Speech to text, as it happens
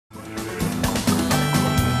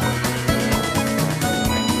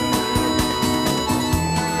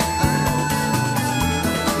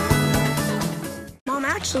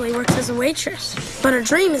actually works as a waitress, but her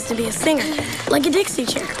dream is to be a singer, like a Dixie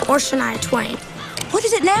Chick or Shania Twain. What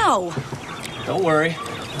is it now? Don't worry.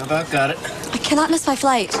 I've about got it. I cannot miss my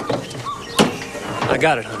flight. I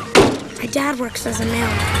got it, honey. My dad works as a mailman,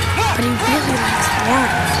 but he really likes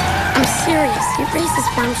worms. I'm serious. He raises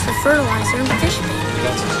worms for fertilizer and fish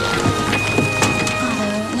bait.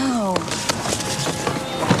 No.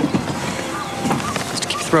 Just to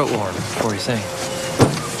keep your throat warm before you sing.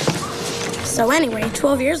 So anyway,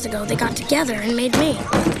 12 years ago, they got together and made me.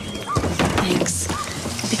 Thanks.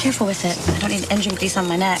 Be careful with it. I don't need engine grease on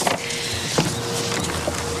my neck.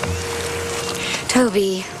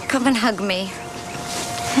 Toby, come and hug me.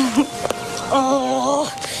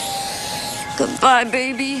 Oh, goodbye,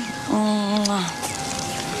 baby.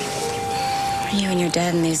 You and your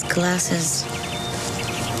dad in these glasses.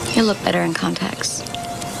 You look better in contacts.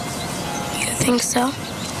 You think so?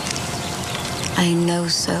 I know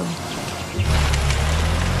so.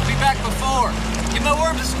 Be back before. Give my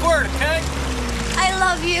worms a squirt, okay? I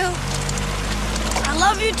love you. I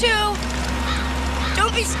love you too.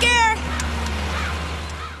 Don't be scared.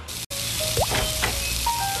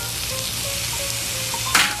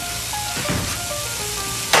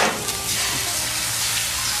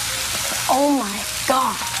 Oh my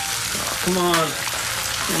God. Come on.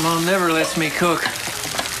 Your mom never lets me cook.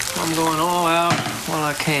 I'm going all out while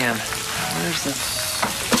I can. Where's the...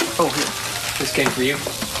 Oh, here. This came for you.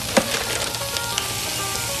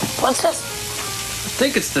 What's this? I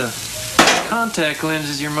think it's the contact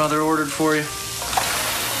lenses your mother ordered for you.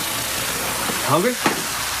 Hungry?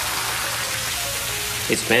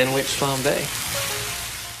 It's bandwidth flambe.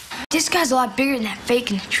 This guy's a lot bigger than that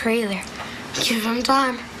fake in the trailer. Give him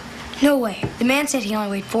time. No way. The man said he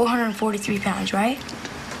only weighed 443 pounds, right?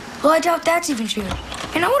 Well, I doubt that's even true.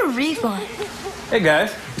 And I want a refund. Hey,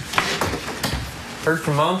 guys. Heard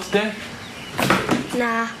from Mom today?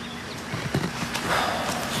 Nah.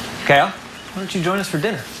 Cal, why don't you join us for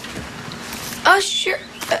dinner? Sure.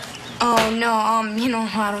 Oh, no,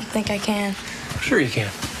 I don't think I can. Sure you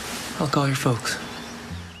can. I'll call your folks.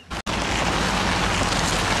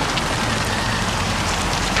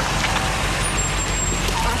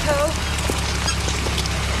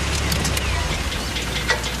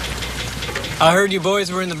 I heard you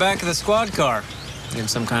boys were in the back of the squad car. In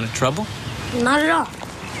some kind of trouble? Not at all.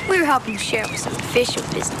 We were helping the sheriff with some official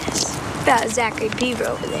business. About Zachary Beaver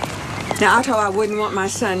over there. Now, Otto, I wouldn't want my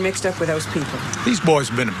son mixed up with those people. These boys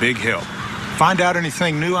have been a big help. Find out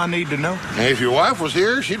anything new I need to know? If your wife was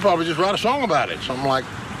here, she'd probably just write a song about it. Something like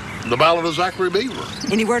The Ballad of Zachary Beaver.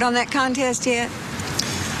 Any word on that contest yet?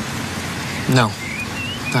 No,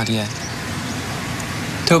 not yet.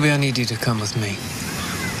 Toby, I need you to come with me.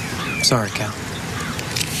 Sorry, Cal.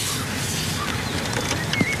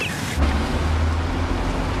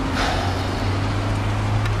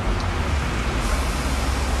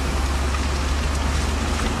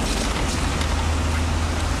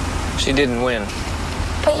 She didn't win.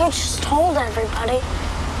 But you just told everybody.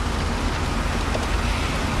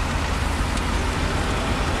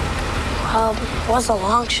 Well, it was a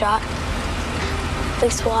long shot. At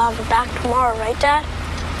least we'll have her back tomorrow, right, Dad?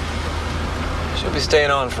 She'll be staying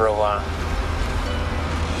on for a while.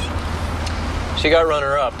 She got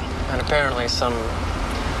runner-up, and apparently some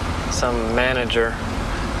manager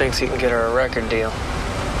thinks he can get her a record deal.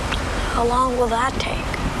 How long will that take?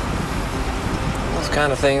 Those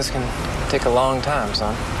kind of things can take a long time,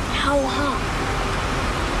 son. How long?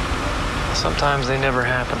 Sometimes they never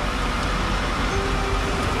happen.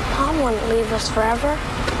 Mom wouldn't leave us forever.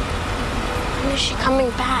 When is she coming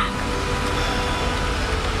back?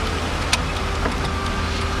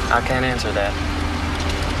 I can't answer that.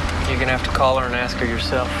 You're gonna have to call her and ask her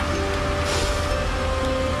yourself.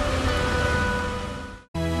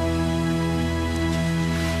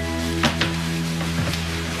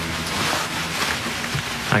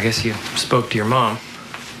 I guess you spoke to your mom.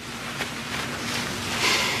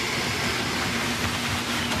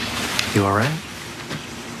 You all right?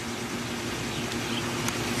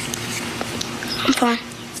 I'm fine.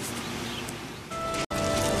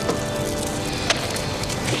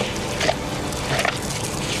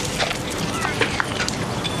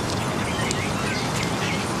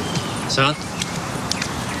 Son?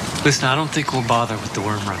 Listen, I don't think we'll bother with the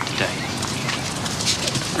worm run today.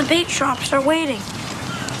 The bait shops are waiting.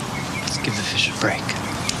 Let's give the fish a break.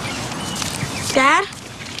 Dad?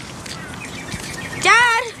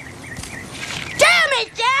 Dad? Damn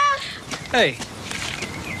it, Dad! Hey,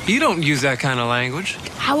 you don't use that kind of language.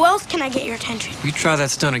 How else can I get your attention? You try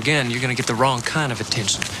that stunt again, you're gonna get the wrong kind of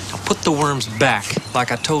attention. Now put the worms back,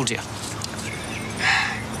 like I told you.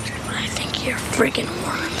 I think you're friggin'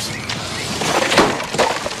 worms.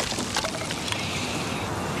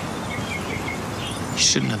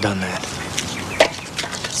 shouldn't have done that.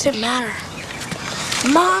 Doesn't matter.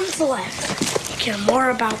 Mom's left. You care more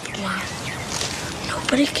about the mom.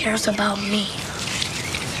 Nobody cares about me.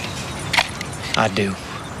 I do.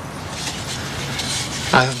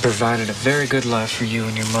 I have provided a very good life for you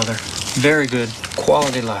and your mother. Very good,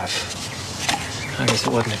 quality life. I guess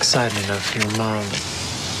it wasn't exciting enough for your mom.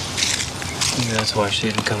 Maybe that's why she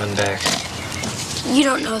isn't coming back. You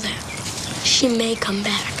don't know that. She may come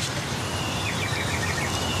back.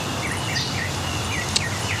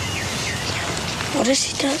 What if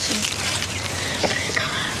she doesn't?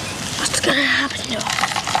 What's gonna happen to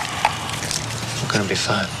her? We're gonna be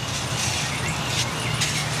fine.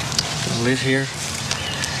 We'll live here,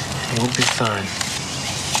 and we'll be fine.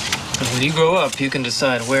 And when you grow up, you can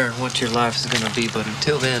decide where and what your life is gonna be, but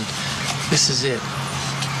until then, this is it.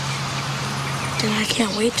 Then I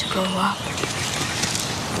can't wait to grow up.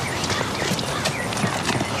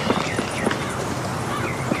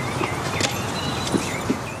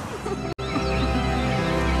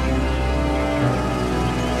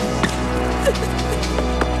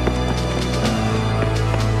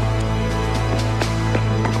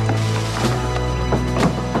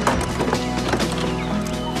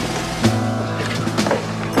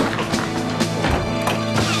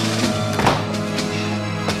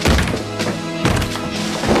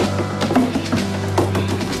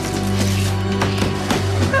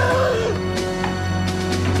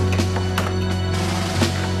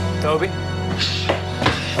 Toby?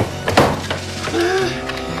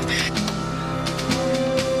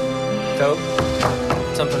 Toby?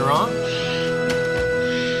 Something wrong?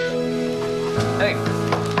 Hey,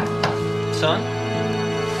 son?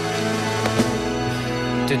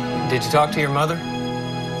 Did you talk to your mother?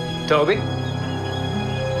 Toby?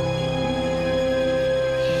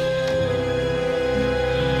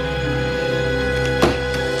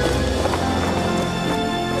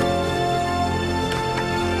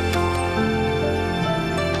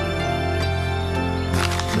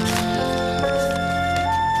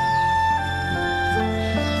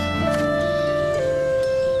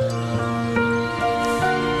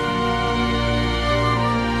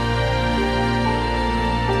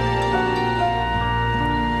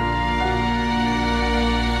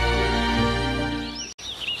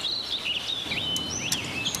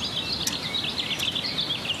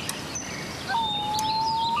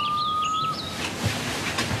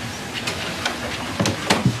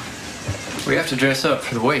 We have to dress up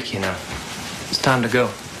for the wake, you know. It's time to go.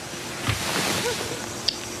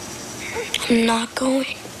 I'm not going.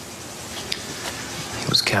 He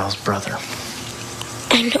was Cal's brother.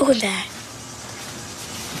 I know that.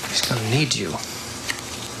 He's gonna need you.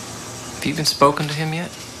 Have you even spoken to him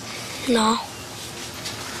yet? No.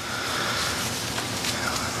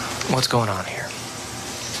 What's going on here?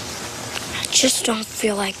 I just don't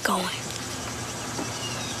feel like going.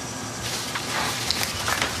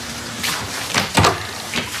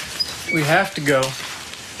 We have to go.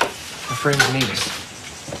 Our friends need us.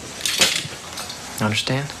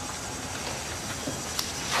 Understand?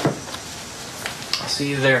 I'll see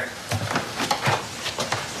you there.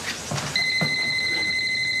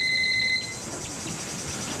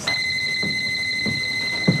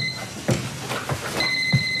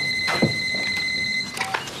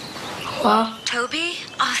 Well, Toby?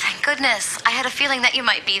 Oh, thank goodness. I had a feeling that you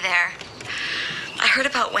might be there. I heard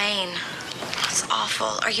about Wayne. It's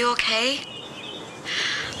awful. Are you okay?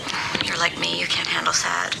 You're like me. You can't handle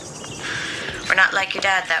sad. We're not like your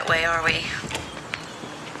dad that way, are we?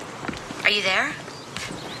 Are you there?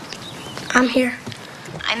 I'm here.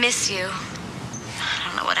 I miss you. I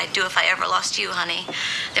don't know what I'd do if I ever lost you, honey.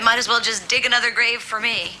 They might as well just dig another grave for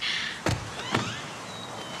me.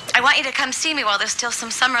 I want you to come see me while there's still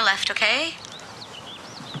some summer left, okay?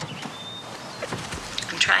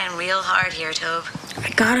 I'm trying real hard here, Tobe. I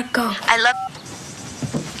gotta go. I love...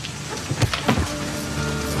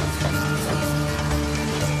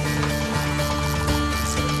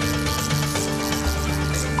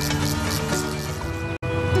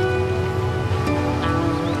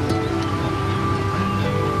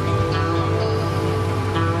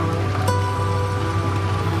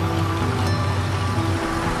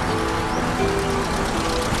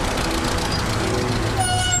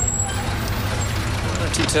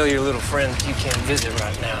 Tell your little friend you can't visit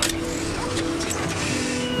right now.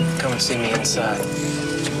 Come and see me inside.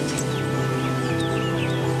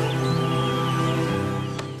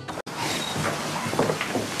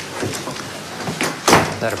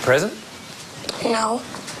 Is that a present? No,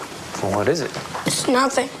 Well, what is it? it's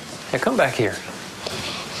nothing. Hey, come back here.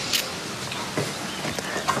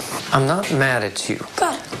 I'm not mad at you.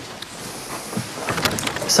 Good.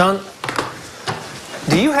 Son,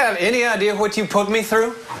 Do you have any idea what you put me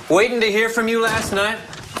through? Waiting to hear from you last night?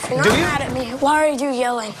 If you're not mad at me, why are you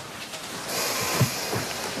yelling?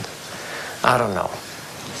 I don't know.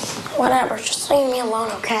 Whatever, just leave me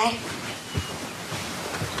alone, okay?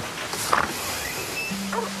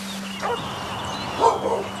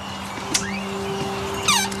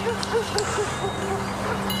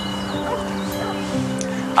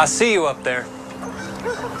 I see you up there.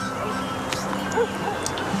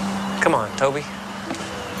 Come on, Toby.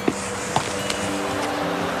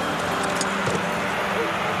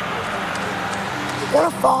 You're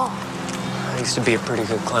gonna fall. I used to be a pretty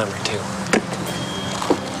good climber, too.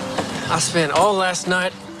 I spent all last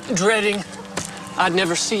night dreading I'd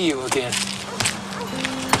never see you again.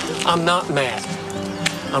 I'm not mad.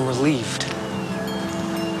 I'm relieved.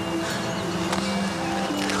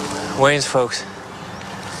 Wayne's folks,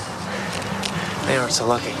 they aren't so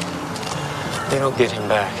lucky. They don't get him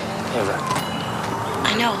back, ever.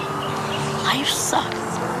 I know. Life sucks.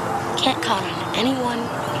 Can't count on anyone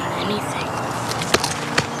or anything.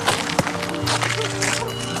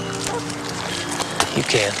 You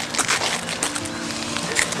can.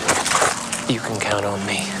 You can count on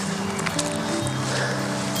me.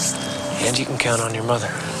 And you can count on your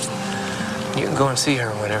mother. You can go and see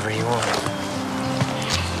her whenever you want.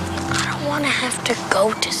 I don't want to have to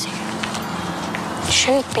go to see her. It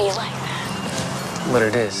shouldn't be like that. But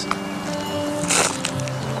it is.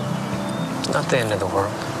 It's not the end of the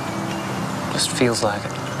world. It just feels like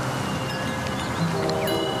it.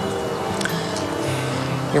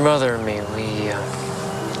 Your mother and me,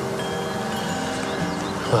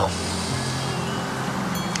 well,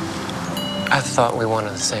 I thought we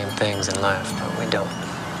wanted the same things in life, but we don't.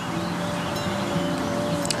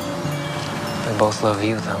 We both love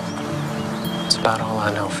you, though. It's about all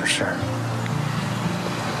I know for sure.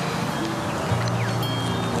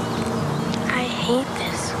 I hate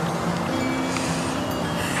this.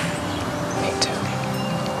 Me too.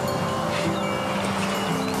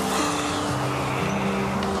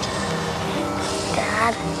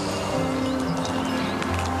 Dad,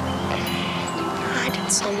 I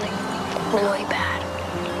did something really bad.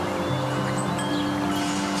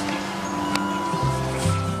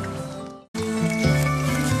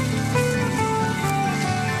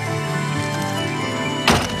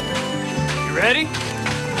 You ready?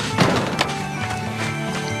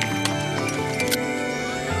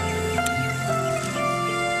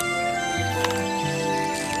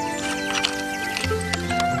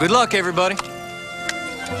 Good luck, everybody.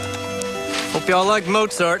 Hope y'all like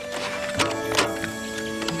Mozart.